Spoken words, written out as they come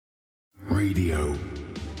Radio.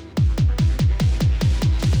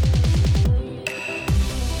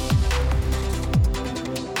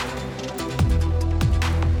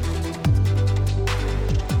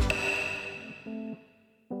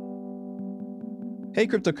 Hey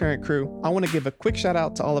cryptocurrent crew, I want to give a quick shout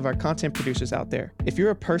out to all of our content producers out there. If you're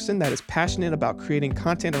a person that is passionate about creating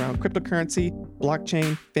content around cryptocurrency,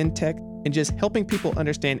 blockchain, fintech, and just helping people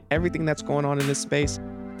understand everything that's going on in this space,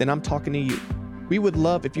 then I'm talking to you. We would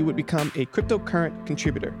love if you would become a cryptocurrent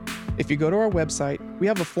contributor. If you go to our website, we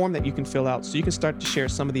have a form that you can fill out so you can start to share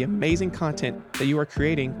some of the amazing content that you are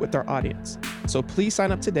creating with our audience. So please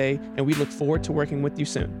sign up today, and we look forward to working with you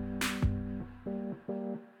soon.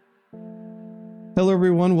 Hello,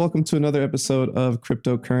 everyone. Welcome to another episode of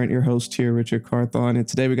Cryptocurrent. Your host here, Richard Carthon. And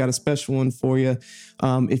today we got a special one for you.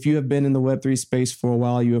 If you have been in the Web3 space for a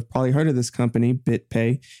while, you have probably heard of this company,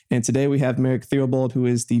 Bitpay. And today we have Merrick Theobald, who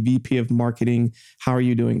is the VP of Marketing. How are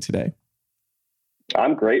you doing today?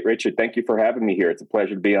 I'm great, Richard. Thank you for having me here. It's a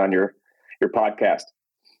pleasure to be on your podcast.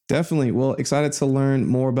 Definitely. Well, excited to learn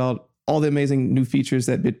more about all the amazing new features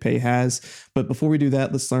that Bitpay has. But before we do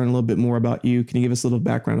that, let's learn a little bit more about you. Can you give us a little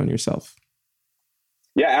background on yourself?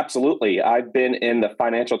 Yeah, absolutely. I've been in the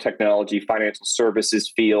financial technology, financial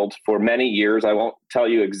services field for many years. I won't tell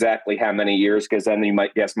you exactly how many years because then you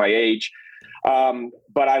might guess my age.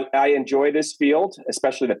 But I enjoy this field,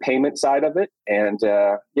 especially the payment side of it. And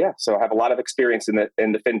so I have a lot of experience in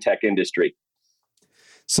the fintech industry.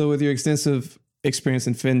 So with your extensive experience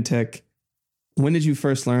in fintech, when did you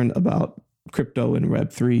first learn about crypto and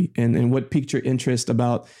Web3 and what piqued your interest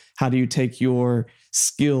about how do you take your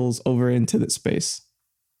skills over into the space?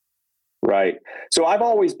 Right. So I've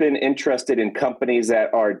always been interested in companies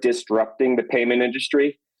that are disrupting the payment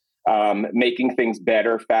industry, making things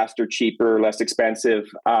better, faster, cheaper, less expensive.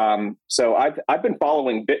 So I've been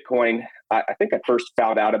following Bitcoin. I think I first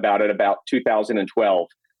found out about it about 2012.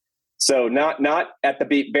 So not at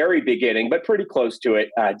the very beginning, but pretty close to it.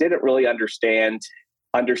 I didn't really understand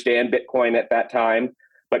Bitcoin at that time,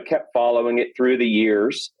 but kept following it through the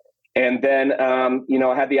years. And then,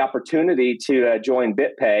 I had the opportunity to join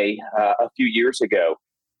Bitpay a few years ago.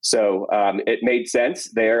 So it made sense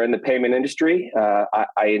there in the payment industry.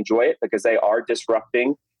 I enjoy it because they are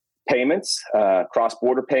disrupting payments,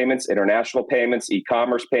 cross-border payments, international payments,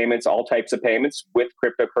 e-commerce payments, all types of payments with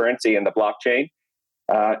cryptocurrency and the blockchain.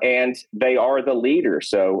 And they are the leader.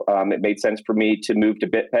 So it made sense for me to move to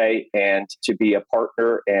Bitpay and to be a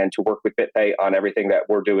partner and to work with Bitpay on everything that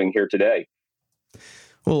we're doing here today.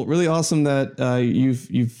 Well, really awesome that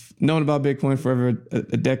you've known about Bitcoin for over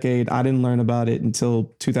a decade. I didn't learn about it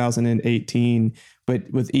until 2018, but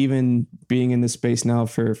with even being in this space now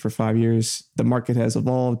for 5 years, the market has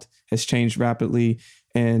evolved, has changed rapidly,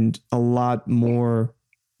 and a lot more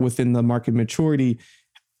within the market maturity.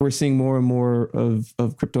 We're seeing more and more of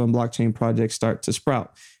crypto and blockchain projects start to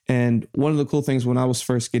sprout. And one of the cool things when I was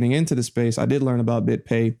first getting into the space, I did learn about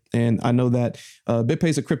Bitpay. And I know that Bitpay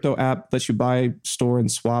is a crypto app, lets you buy, store,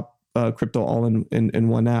 and swap crypto all in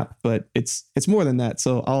one app. But it's more than that.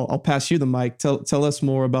 So I'll pass you the mic. Tell us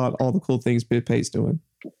more about all the cool things Bitpay is doing.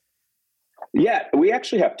 Yeah, we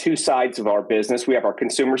actually have two sides of our business. We have our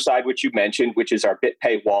consumer side, which you mentioned, which is our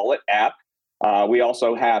Bitpay wallet app. We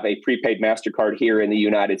also have a prepaid MasterCard here in the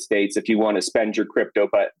United States if you want to spend your crypto,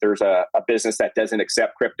 but there's a business that doesn't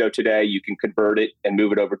accept crypto today. You can convert it and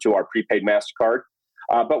move it over to our prepaid MasterCard.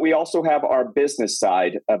 But we also have our business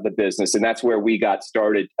side of the business, and that's where we got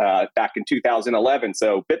started back in 2011.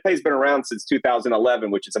 So BitPay's been around since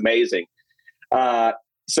 2011, which is amazing.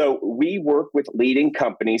 So we work with leading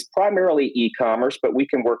companies, primarily e-commerce, but we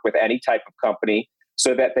can work with any type of company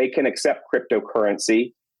so that they can accept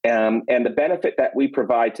cryptocurrency. And the benefit that we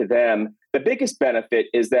provide to them, the biggest benefit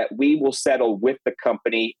is that we will settle with the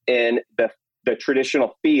company in the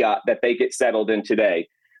traditional fiat that they get settled in today.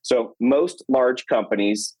 So most large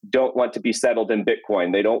companies don't want to be settled in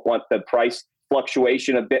Bitcoin. They don't want the price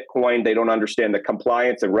fluctuation of Bitcoin. They don't understand the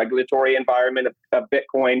compliance and regulatory environment of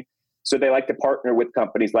Bitcoin. So they like to partner with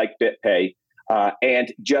companies like Bitpay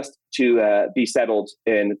and just to be settled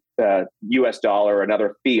in US dollar or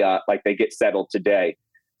another fiat like they get settled today.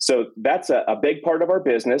 So that's a big part of our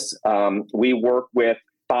business. We work with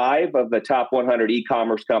 5 of the top 100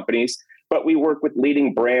 e-commerce companies, but we work with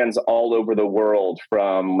leading brands all over the world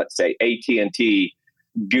from, let's say, AT&T,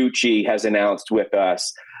 Gucci has announced with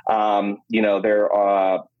us. There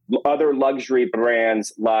are other luxury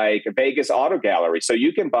brands like Vegas Auto Gallery. So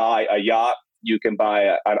you can buy a yacht, you can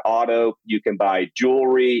buy an auto, you can buy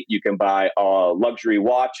jewelry, you can buy luxury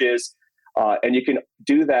watches. And you can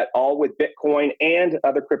do that all with Bitcoin and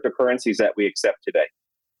other cryptocurrencies that we accept today.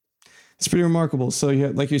 It's pretty remarkable. So you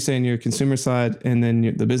have, like you're saying, your consumer side and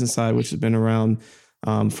then the business side, which has been around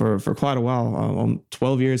for quite a while,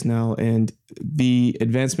 12 years now. And the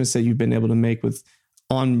advancements that you've been able to make with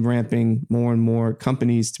on-ramping more and more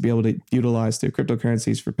companies to be able to utilize their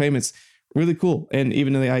cryptocurrencies for payments, really cool. And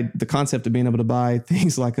even the concept of being able to buy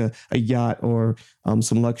things like a yacht or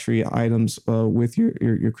some luxury items with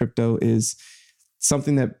your crypto is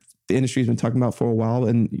something that the industry has been talking about for a while.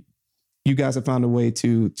 And you guys have found a way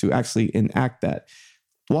to actually enact that.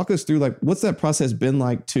 Walk us through, like, what's that process been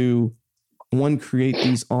like to create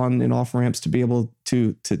these on and off ramps to be able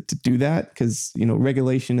to do that? Because,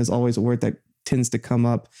 regulation is always a word that tends to come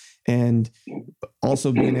up, and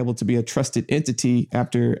also being able to be a trusted entity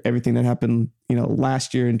after everything that happened,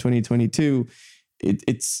 last year in 2022,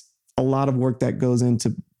 it's a lot of work that goes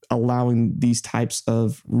into allowing these types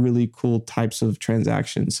of really cool types of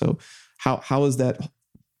transactions. So how has that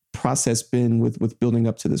process been with building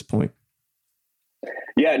up to this point?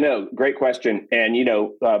 Yeah, no, great question. And,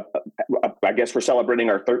 I guess we're celebrating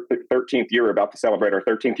our 13th year, about to celebrate our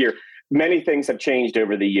 13th year. Many things have changed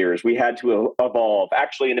over the years. We had to evolve.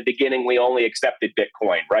 Actually, in the beginning, we only accepted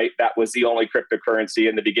Bitcoin, right? That was the only cryptocurrency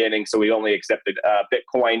in the beginning. So we only accepted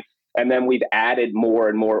Bitcoin. And then we've added more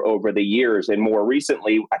and more over the years. And more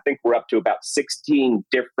recently, I think we're up to about 16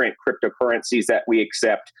 different cryptocurrencies that we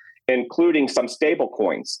accept, including some stable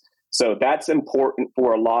coins. So that's important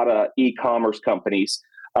for a lot of e-commerce companies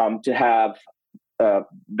to have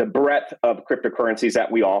the breadth of cryptocurrencies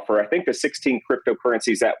that we offer. I think the 16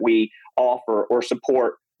 cryptocurrencies that we offer or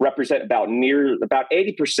support represent about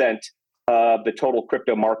 80% of the total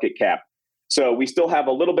crypto market cap. So we still have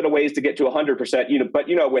a little bit of ways to get to 100%, but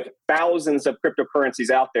with thousands of cryptocurrencies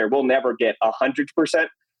out there, we'll never get 100%.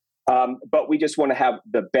 But we just want to have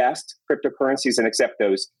the best cryptocurrencies and accept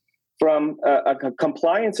those. From a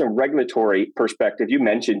compliance and regulatory perspective, you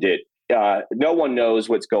mentioned it. No one knows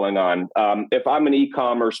what's going on. If I'm an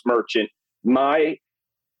e-commerce merchant, my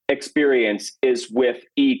experience is with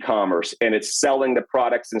e-commerce, and it's selling the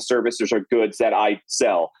products and services or goods that I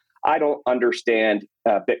sell. I don't understand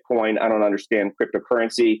Bitcoin. I don't understand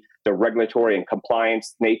cryptocurrency, the regulatory and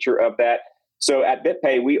compliance nature of that. So at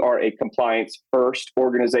Bitpay, we are a compliance-first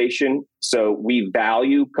organization. So we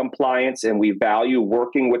value compliance and we value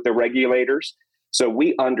working with the regulators. So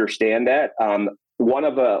we understand that. One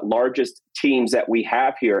of the largest teams that we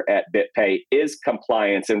have here at Bitpay is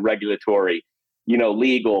compliance and regulatory,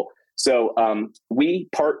 legal. So we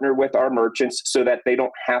partner with our merchants so that they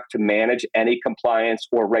don't have to manage any compliance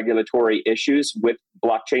or regulatory issues with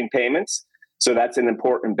blockchain payments. So that's an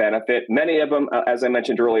important benefit. Many of them, as I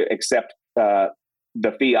mentioned earlier, accept the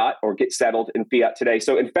fiat or get settled in fiat today.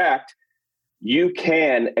 So in fact, you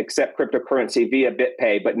can accept cryptocurrency via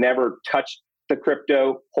Bitpay, but never touch the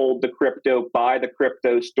crypto, hold the crypto, buy the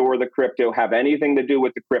crypto, store the crypto, have anything to do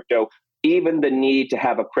with the crypto, even the need to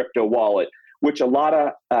have a crypto wallet, which a lot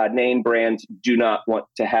of name brands do not want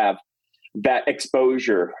to have that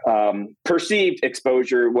exposure, perceived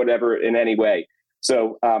exposure, whatever, in any way.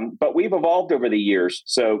 So, but we've evolved over the years.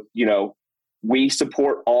 So, we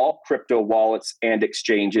support all crypto wallets and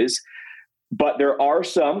exchanges, but there are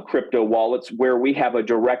some crypto wallets where we have a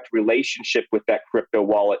direct relationship with that crypto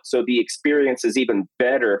wallet. So the experience is even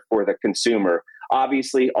better for the consumer.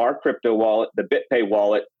 Obviously, our crypto wallet, the Bitpay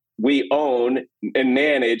wallet, we own and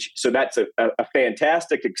manage. So that's a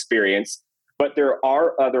fantastic experience. But there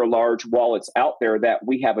are other large wallets out there that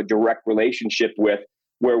we have a direct relationship with,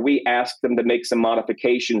 where we ask them to make some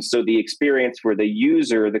modifications so the experience for the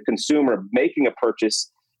user, the consumer making a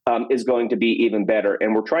purchase, is going to be even better.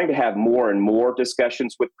 And we're trying to have more and more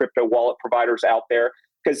discussions with crypto wallet providers out there,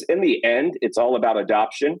 because in the end, it's all about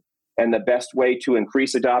adoption. And the best way to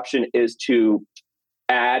increase adoption is to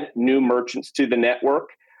add new merchants to the network,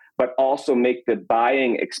 but also make the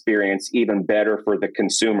buying experience even better for the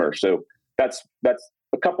consumer. So that's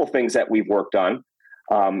a couple things that we've worked on.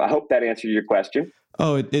 I hope that answered your question.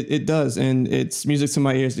 Oh, it does. And it's music to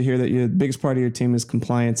my ears to hear that the biggest part of your team is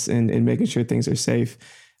compliance and making sure things are safe.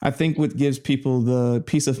 I think what gives people the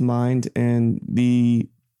peace of mind and the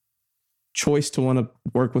choice to want to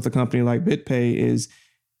work with a company like Bitpay is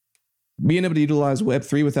being able to utilize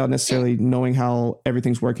Web3 without necessarily knowing how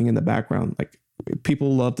everything's working in the background. Like,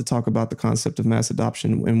 people love to talk about the concept of mass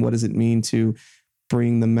adoption and what does it mean to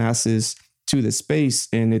bring the masses to the space.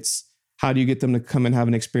 And it's, how do you get them to come and have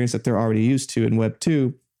an experience that they're already used to in Web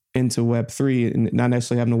 2 into Web 3 and not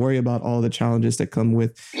necessarily having to worry about all the challenges that come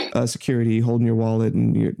with security, holding your wallet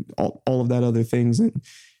and all of that other things. And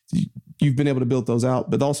you've been able to build those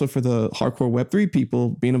out, but also for the hardcore Web 3 people,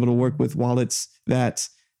 being able to work with wallets that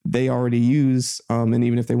they already use. And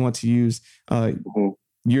even if they want to use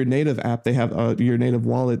your native app, they have your native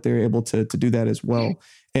wallet, they're able to do that as well.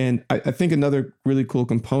 And I think another really cool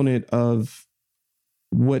component of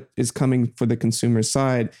what is coming for the consumer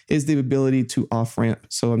side is the ability to off ramp.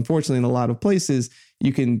 So unfortunately, in a lot of places,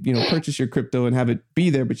 you can, purchase your crypto and have it be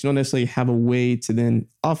there, but you don't necessarily have a way to then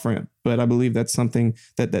off ramp. But I believe that's something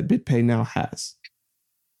that BitPay now has.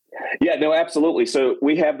 Yeah, no, absolutely. So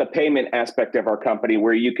we have the payment aspect of our company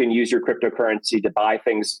where you can use your cryptocurrency to buy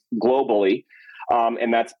things globally.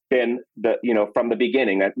 And that's been from the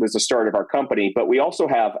beginning, that was the start of our company. But we also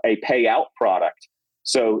have a payout product.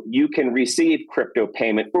 So you can receive crypto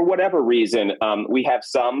payment for whatever reason. We have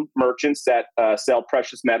some merchants that sell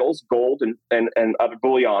precious metals, gold and other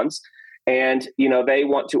bullions. And, they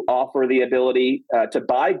want to offer the ability to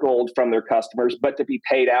buy gold from their customers, but to be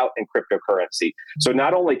paid out in cryptocurrency. So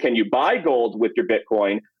not only can you buy gold with your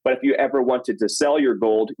Bitcoin, but if you ever wanted to sell your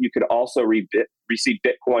gold, you could also receive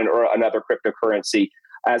Bitcoin or another cryptocurrency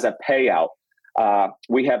as a payout.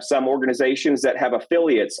 We have some organizations that have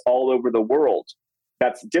affiliates all over the world.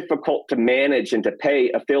 That's difficult to manage and to pay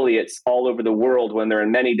affiliates all over the world when they're in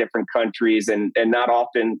many different countries and not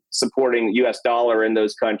often supporting US dollar in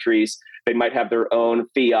those countries. They might have their own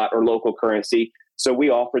fiat or local currency. So we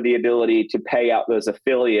offer the ability to pay out those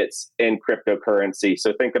affiliates in cryptocurrency.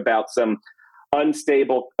 So think about some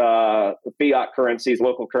unstable fiat currencies,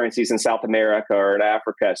 local currencies in South America or in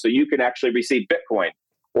Africa. So you can actually receive Bitcoin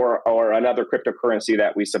or another cryptocurrency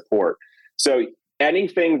that we support. So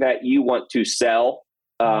anything that you want to sell,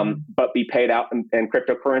 but be paid out in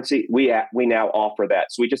cryptocurrency, we now offer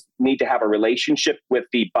that. So we just need to have a relationship with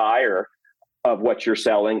the buyer of what you're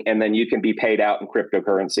selling, and then you can be paid out in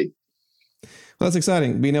cryptocurrency. Well, that's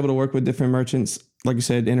exciting. Being able to work with different merchants, like you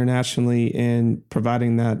said, internationally, and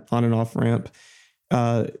providing that on and off ramp.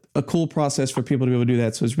 A cool process for people to be able to do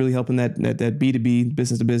that. So it's really helping that B2B,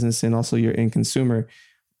 business to business, and also your end consumer.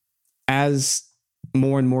 As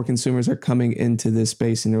more and more consumers are coming into this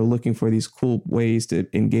space and they're looking for these cool ways to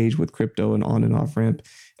engage with crypto and on and off ramp,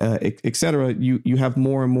 et cetera, you have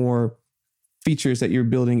more and more features that you're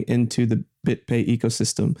building into the BitPay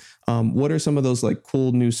ecosystem. What are some of those like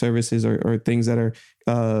cool new services or things that are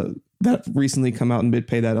that recently come out in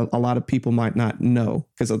BitPay that a lot of people might not know?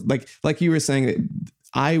 Because like you were saying,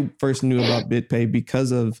 I first knew about BitPay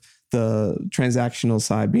because of the transactional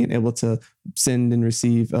side, being able to send and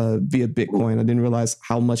receive via Bitcoin. I didn't realize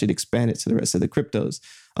how much it expanded to the rest of the cryptos,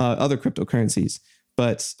 other cryptocurrencies.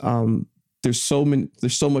 But there's so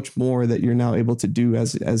much more that you're now able to do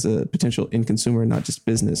as a potential end consumer, not just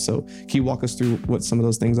business. So can you walk us through what some of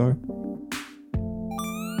those things are?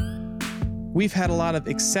 We've had a lot of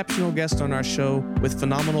exceptional guests on our show with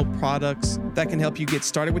phenomenal products that can help you get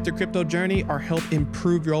started with your crypto journey or help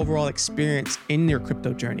improve your overall experience in your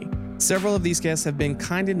crypto journey. Several of these guests have been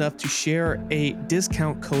kind enough to share a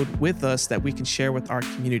discount code with us that we can share with our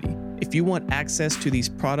community. If you want access to these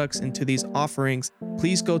products and to these offerings,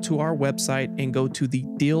 please go to our website and go to the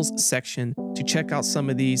deals section to check out some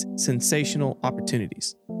of these sensational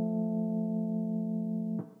opportunities.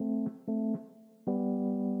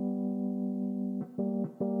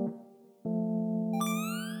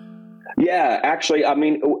 Yeah, actually, I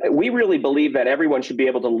mean, we really believe that everyone should be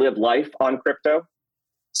able to live life on crypto.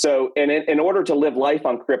 So in order to live life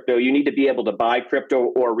on crypto, you need to be able to buy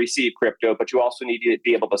crypto or receive crypto, but you also need to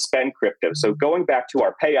be able to spend crypto. So going back to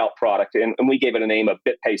our payout product, and we gave it a name of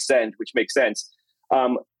BitPay Send, which makes sense.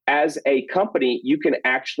 As a company, you can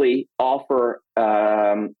actually offer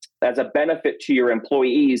as a benefit to your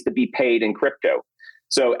employees to be paid in crypto.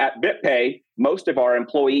 So at BitPay, most of our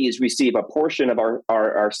employees receive a portion of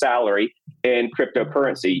our salary in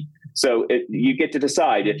cryptocurrency. So you get to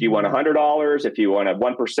decide if you want $100, if you want a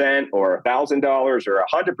 1% or $1,000 or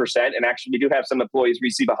 100%. And actually, we do have some employees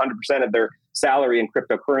receive 100% of their salary in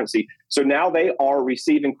cryptocurrency. So now they are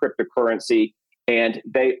receiving cryptocurrency, and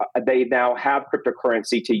they now have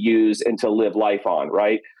cryptocurrency to use and to live life on,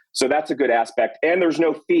 right? So that's a good aspect. And there's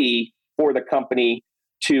no fee for the company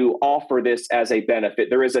to offer this as a benefit.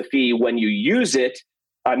 There is a fee when you use it,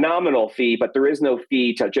 a nominal fee, but there is no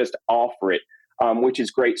fee to just offer it, which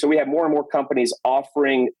is great. So we have more and more companies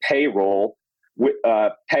offering payroll with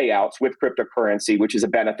payouts with cryptocurrency, which is a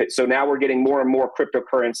benefit. So now we're getting more and more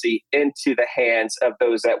cryptocurrency into the hands of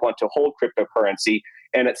those that want to hold cryptocurrency.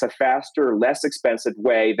 And it's a faster, less expensive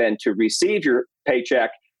way than to receive your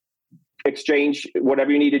paycheck, exchange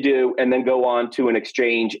whatever you need to do, and then go on to an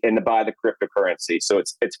exchange and to buy the cryptocurrency. So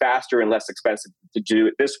it's faster and less expensive to do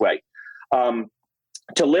it this way.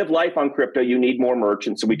 To live life on crypto, you need more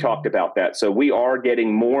merchants. And we talked about that. So we are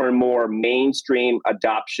getting more and more mainstream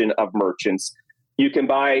adoption of merchants. You can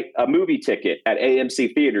buy a movie ticket at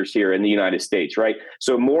AMC theaters here in the United States, right?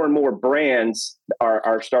 So more and more brands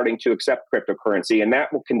are starting to accept cryptocurrency, and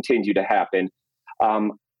that will continue to happen.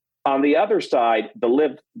 On the other side, the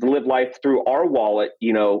live life through our wallet,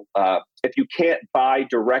 if you can't buy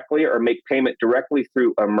directly or make payment directly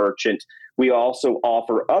through a merchant, we also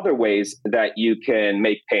offer other ways that you can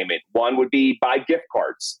make payment. One would be buy gift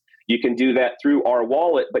cards. You can do that through our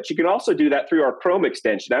wallet, but you can also do that through our Chrome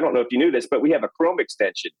extension. I don't know if you knew this, but we have a Chrome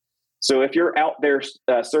extension. So if you're out there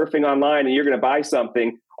surfing online and you're going to buy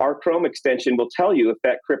something, our Chrome extension will tell you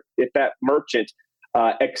if that merchant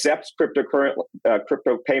accepts crypto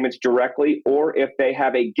payments directly, or if they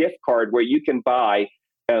have a gift card where you can buy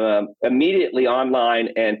immediately online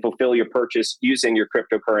and fulfill your purchase using your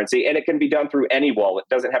cryptocurrency. And it can be done through any wallet.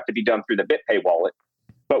 It doesn't have to be done through the Bitpay wallet.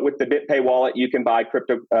 But with the Bitpay wallet, you can buy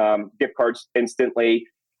crypto gift cards instantly.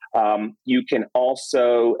 You can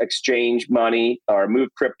also exchange money or move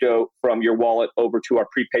crypto from your wallet over to our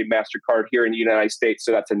prepaid MasterCard here in the United States.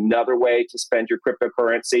 So that's another way to spend your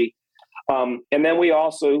cryptocurrency. And then we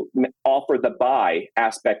also offer the buy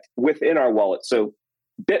aspect within our wallet. So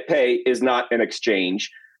Bitpay is not an exchange,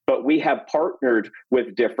 but we have partnered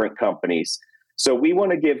with different companies. So we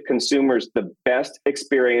want to give consumers the best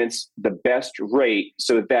experience, the best rate,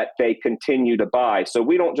 so that they continue to buy. So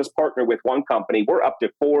we don't just partner with one company. We're up to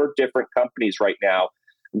 4 different companies right now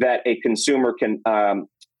that a consumer can,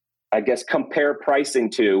 compare pricing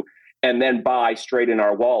to and then buy straight in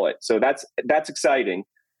our wallet. So that's exciting.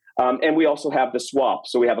 And we also have the swap.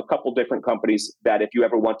 So we have a couple different companies that if you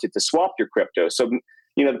ever wanted to swap your crypto. So,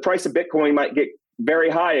 the price of Bitcoin might get very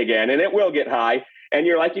high again, and it will get high. And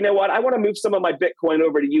you're like, you know what? I want to move some of my Bitcoin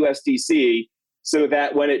over to USDC so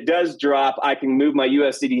that when it does drop, I can move my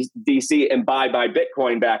USDC and buy my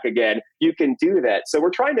Bitcoin back again. You can do that. So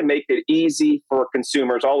we're trying to make it easy for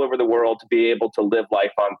consumers all over the world to be able to live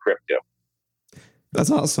life on crypto.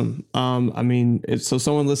 That's awesome. So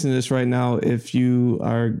someone listening to this right now, if you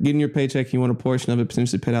are getting your paycheck, you want a portion of it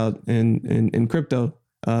potentially paid out in crypto,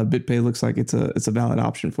 Bitpay looks like it's a valid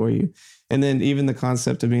option for you. And then even the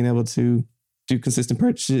concept of being able to do consistent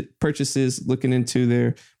purchases, looking into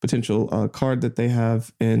their potential card that they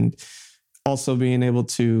have, and also being able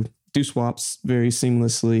to do swaps very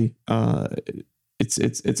seamlessly.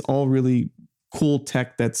 It's all really cool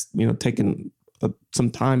tech that's taken some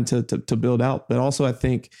time to build out. But also, I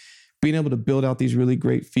think being able to build out these really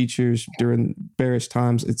great features during bearish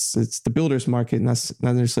times, it's the builder's market, not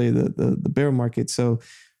necessarily the bear market. So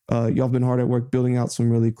y'all have been hard at work building out some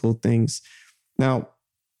really cool things. Now,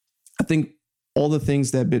 I think all the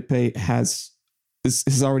things that Bitpay has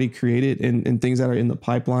already created and things that are in the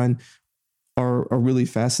pipeline are really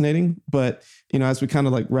fascinating. But, as we kind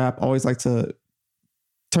of wrap, I always like to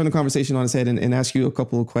turn the conversation on its head and ask you a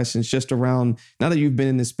couple of questions just around, now that you've been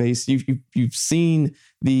in this space, you've seen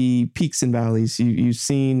the peaks and valleys, you've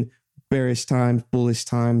seen bearish times, bullish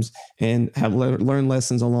times, and have learned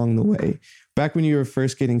lessons along the way. Back when you were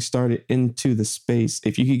first getting started into the space,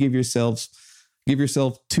 if you could give yourself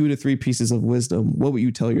 2 to 3 pieces of wisdom, what would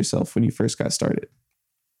you tell yourself when you first got started?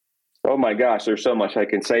 Oh my gosh, there's so much I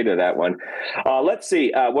can say to that one. Let's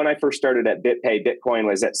see. When I first started at Bitpay, Bitcoin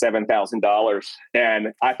was at $7,000, and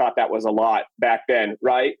I thought that was a lot back then,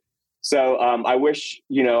 right? So I wish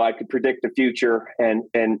I could predict the future and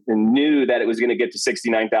knew that it was going to get to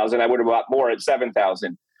 69,000. I would have bought more at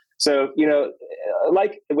 7,000. So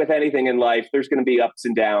like with anything in life, there's going to be ups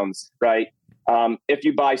and downs, right? If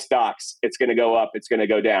you buy stocks, it's going to go up, it's going to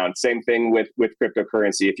go down. Same thing with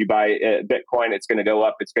cryptocurrency. If you buy Bitcoin, it's going to go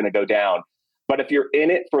up, it's going to go down. But if you're in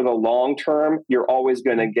it for the long term, you're always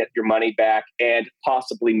going to get your money back and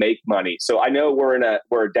possibly make money. So I know we're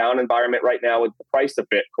a down environment right now with the price of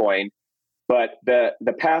Bitcoin, but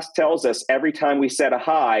the past tells us every time we set a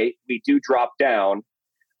high, we do drop down.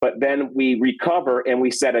 But then we recover and we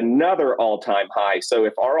set another all-time high. So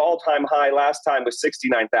if our all-time high last time was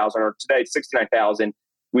 69,000, or today it's 69,000,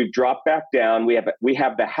 we've dropped back down. We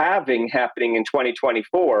have the halving happening in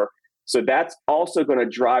 2024. So that's also going to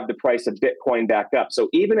drive the price of Bitcoin back up. So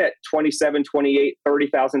even at $27,000, $28,000,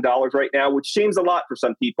 $30,000 right now, which seems a lot for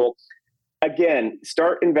some people, again,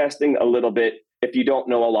 start investing a little bit if you don't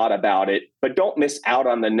know a lot about it, but don't miss out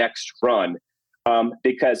on the next run.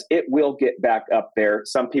 Because it will get back up there.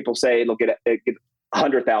 Some people say it'll get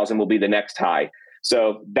 100,000 will be the next high.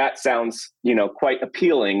 So that sounds, quite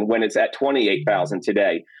appealing when it's at 28,000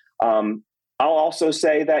 today. I'll also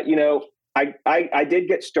say that, I did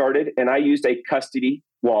get started and I used a custody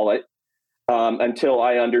wallet until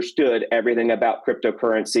I understood everything about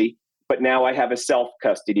cryptocurrency. But now I have a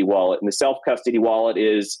self-custody wallet, and the self-custody wallet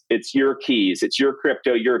it's your keys. It's your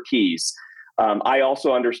crypto, your keys. I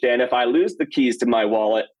also understand if I lose the keys to my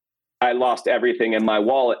wallet, I lost everything in my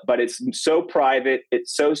wallet, but it's so private.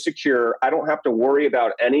 It's so secure. I don't have to worry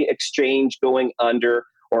about any exchange going under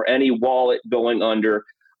or any wallet going under.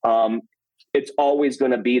 It's always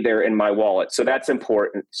going to be there in my wallet. So that's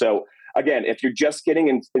important. So again, if you're just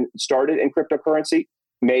getting started in cryptocurrency,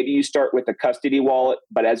 maybe you start with a custody wallet,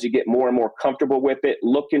 but as you get more and more comfortable with it,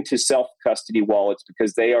 look into self-custody wallets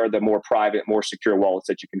because they are the more private, more secure wallets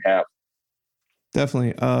that you can have.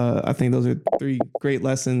 Definitely. I think those are 3 great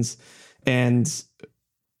lessons. And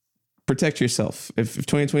protect yourself. If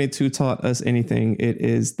 2022 taught us anything, it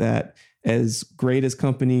is that as great as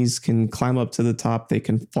companies can climb up to the top, they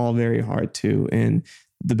can fall very hard too. And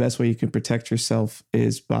the best way you can protect yourself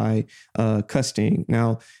is by custodying.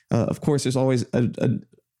 Now, of course, there's always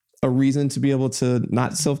a reason to be able to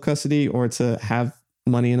not self-custody or to have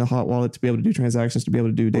money in a hot wallet to be able to do transactions, to be able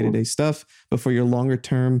to do day-to-day stuff. But for your longer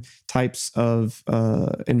term types of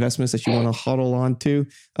investments that you want to huddle on to,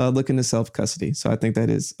 look into self-custody. So I think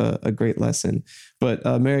that is a great lesson. But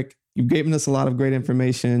Merrick, you've given us a lot of great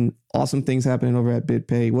information, awesome things happening over at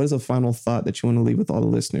Bitpay. What is a final thought that you want to leave with all the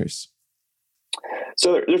listeners?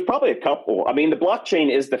 So there's probably a couple. I mean, the blockchain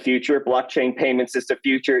is the future. Blockchain payments is the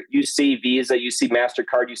future. You see Visa, you see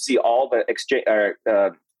MasterCard, you see all the exchange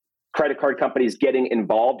credit card companies getting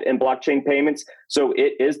involved in blockchain payments. So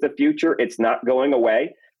it is the future. It's not going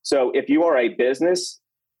away. So if you are a business,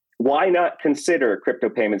 why not consider crypto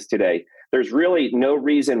payments today? There's really no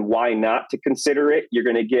reason why not to consider it. You're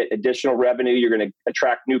going to get additional revenue. You're going to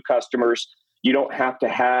attract new customers. You don't have to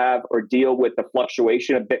have or deal with the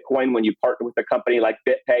fluctuation of Bitcoin. When you partner with a company like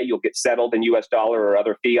Bitpay, you'll get settled in US dollar or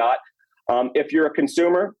other fiat. If you're a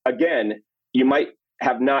consumer, again, you might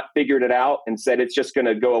have not figured it out and said it's just going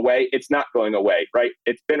to go away. It's not going away, right?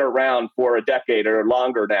 It's been around for a decade or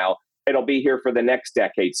longer now. It'll be here for the next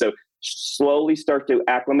decade. So slowly start to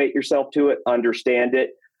acclimate yourself to it, understand it,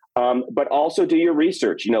 but also do your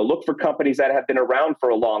research. Look for companies that have been around for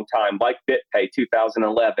a long time, like Bitpay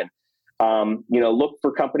 2011. Look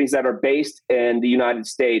for companies that are based in the United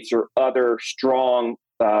States or other strong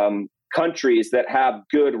countries that have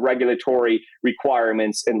good regulatory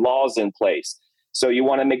requirements and laws in place. So you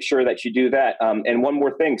want to make sure that you do that. And one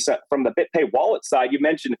more thing, so from the BitPay wallet side,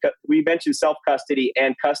 we mentioned self-custody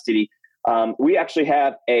and custody. We actually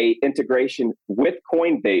have a integration with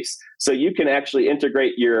Coinbase. So you can actually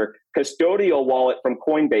integrate your custodial wallet from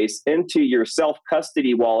Coinbase into your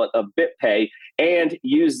self-custody wallet of BitPay and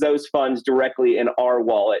use those funds directly in our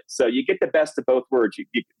wallet. So you get the best of both worlds. You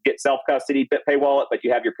get self-custody BitPay wallet, but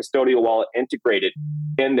you have your custodial wallet integrated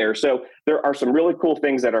in there. So there are some really cool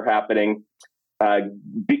things that are happening.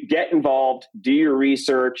 Get involved, do your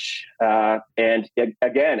research, and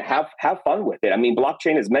again, have fun with it. I mean,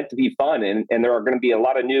 blockchain is meant to be fun, and there are going to be a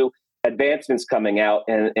lot of new advancements coming out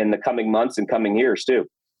in the coming months and coming years too.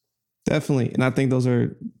 Definitely. And I think those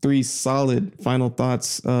are 3 solid final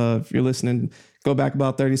thoughts. If you're listening, go back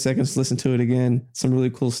about 30 seconds, listen to it again. Some really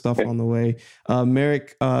cool stuff on the way.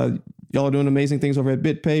 Merrick, y'all are doing amazing things over at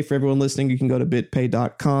Bitpay. For everyone listening, you can go to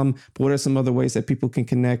bitpay.com. But what are some other ways that people can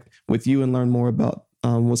connect with you and learn more about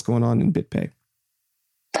what's going on in Bitpay?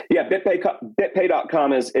 Yeah,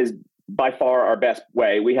 bitpay.com is by far our best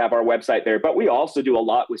way. We have our website there, but we also do a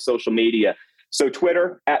lot with social media. So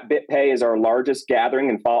Twitter at BitPay is our largest gathering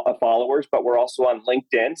of followers, but we're also on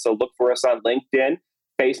LinkedIn. So look for us on LinkedIn,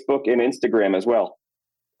 Facebook, and Instagram as well.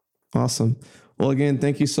 Awesome. Well, again,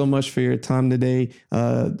 thank you so much for your time today.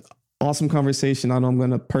 Awesome conversation. I know I'm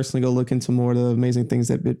going to personally go look into more of the amazing things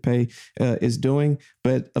that BitPay is doing.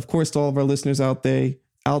 But of course, to all of our listeners out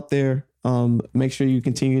there, make sure you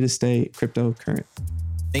continue to stay cryptocurrent.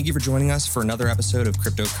 Thank you for joining us for another episode of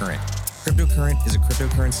Cryptocurrent. Cryptocurrent is a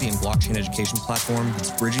cryptocurrency and blockchain education platform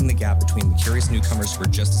that's bridging the gap between the curious newcomers who are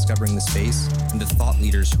just discovering the space and the thought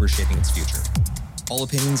leaders who are shaping its future. All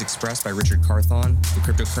opinions expressed by Richard Carthon, the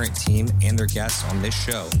Cryptocurrent team, and their guests on this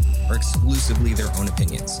show are exclusively their own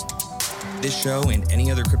opinions. This show and any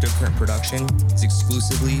other Cryptocurrent production is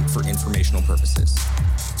exclusively for informational purposes.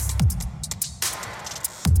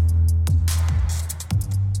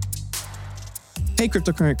 Hey,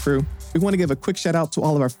 Cryptocurrent crew. We want to give a quick shout out to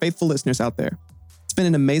all of our faithful listeners out there. It's been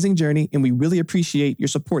an amazing journey, and we really appreciate your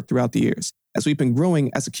support throughout the years as we've been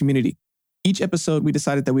growing as a community. Each episode, we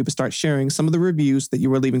decided that we would start sharing some of the reviews that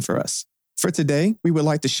you were leaving for us. For today, we would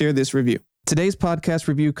like to share this review. Today's podcast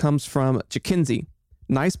review comes from Chikinzi.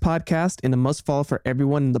 Nice podcast and a must follow for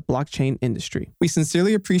everyone in the blockchain industry. We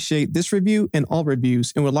sincerely appreciate this review and all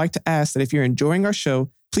reviews, and would like to ask that if you're enjoying our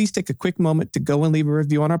show, please take a quick moment to go and leave a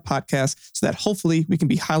review on our podcast so that hopefully we can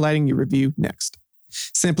be highlighting your review next.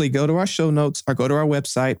 Simply go to our show notes or go to our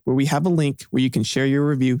website where we have a link where you can share your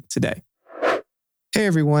review today. Hey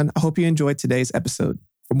everyone, I hope you enjoyed today's episode.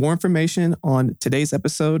 For more information on today's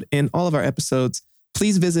episode and all of our episodes,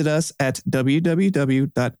 please visit us at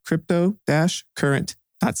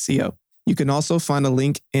www.crypto-current.co. You can also find a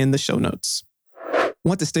link in the show notes.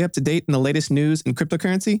 Want to stay up to date in the latest news in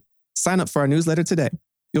cryptocurrency? Sign up for our newsletter today.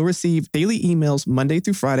 You'll receive daily emails Monday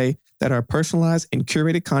through Friday that are personalized and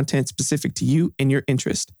curated content specific to you and your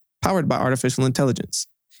interest, powered by artificial intelligence.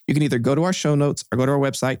 You can either go to our show notes or go to our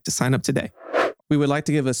website to sign up today. We would like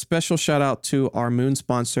to give a special shout out to our Moon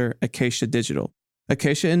sponsor, Acacia Digital.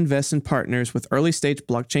 Acacia invests and partners with early-stage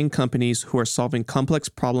blockchain companies who are solving complex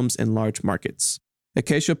problems in large markets.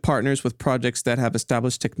 Acacia partners with projects that have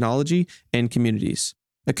established technology and communities.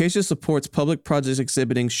 Acacia supports public projects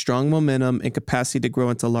exhibiting strong momentum and capacity to grow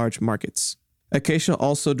into large markets. Acacia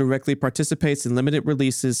also directly participates in limited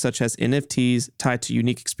releases such as NFTs tied to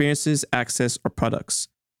unique experiences, access, or products.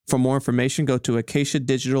 For more information, go to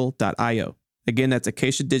acaciadigital.io. Again, that's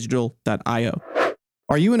acaciadigital.io.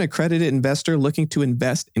 Are you an accredited investor looking to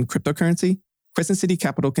invest in cryptocurrency? Crescent City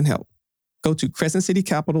Capital can help. Go to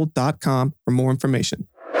crescentcitycapital.com for more information.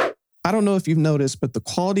 I don't know if you've noticed, but the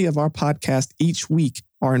quality of our podcast each week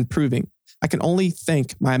are improving. I can only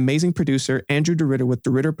thank my amazing producer, Andrew DeRitter with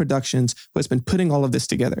DeRitter Productions, who has been putting all of this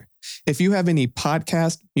together. If you have any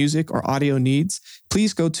podcast, music, or audio needs,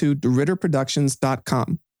 please go to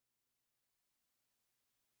DeRitterProductions.com.